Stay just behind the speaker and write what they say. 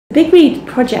The Big Read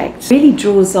project really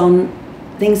draws on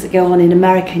things that go on in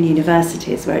American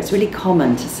universities, where it's really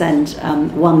common to send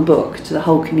one book to the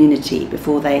whole community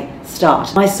before they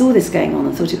start. I saw this going on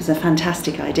and thought it was a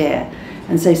fantastic idea,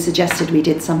 and so suggested we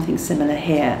did something similar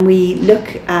here. We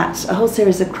look at a whole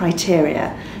series of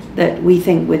criteria that we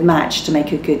think would match to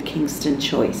make a good Kingston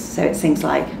choice. So it's things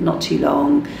like not too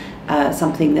long,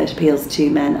 something that appeals to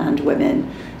men and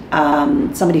women,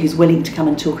 somebody who's willing to come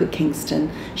and talk at Kingston,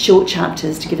 short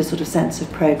chapters to give a sort of sense of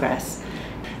progress.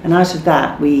 And out of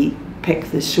that we pick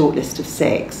the short list of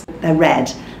 6. They're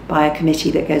read by a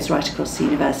committee that goes right across the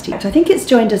university. I think it's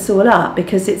joined us all up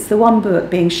because it's the one book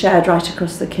being shared right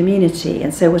across the community,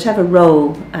 and so whatever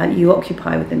role you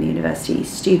occupy within the university,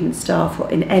 students, staff, or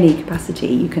in any capacity,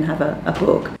 you can have a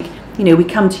book. You know, we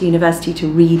come to university to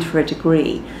read for a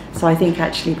degree, so I think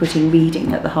actually putting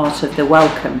reading at the heart of the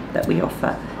welcome that we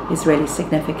offer is really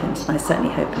significant, and I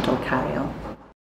certainly hope that I'll carry on.